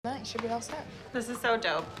No, you should be all set. This is so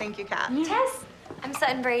dope. Thank you, Kat. Tess, I'm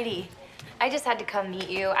Sutton Brady. I just had to come meet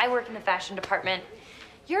you. I work in the fashion department.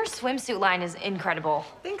 Your swimsuit line is incredible.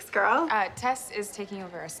 Thanks, girl. Tess is taking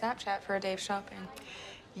over a Snapchat for a day of shopping.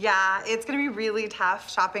 Yeah, it's gonna be really tough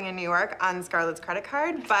shopping in New York on Scarlett's credit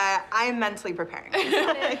card, but I'm mentally preparing.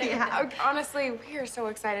 Yeah. Honestly, we are so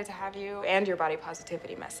excited to have you and your body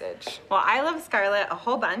positivity message. Well, I love Scarlett a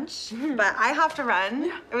whole bunch, but I have to run.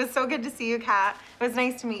 It was so good to see you, Kat. It was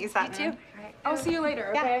nice to meet you, Sutton. You too. All right. I'll see you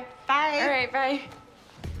later, okay? Yeah. Bye. All right, bye.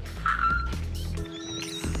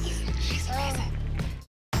 She's amazing.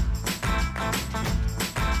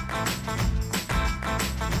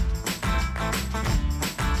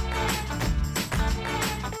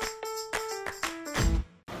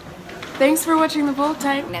 Thanks for watching The Bold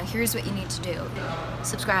Type. Now here's what you need to do.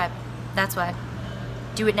 Subscribe. That's what.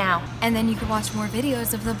 Do it now. And then you can watch more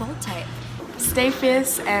videos of The Bold Type. Stay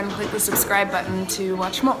fierce and click the subscribe button to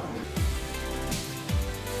watch more.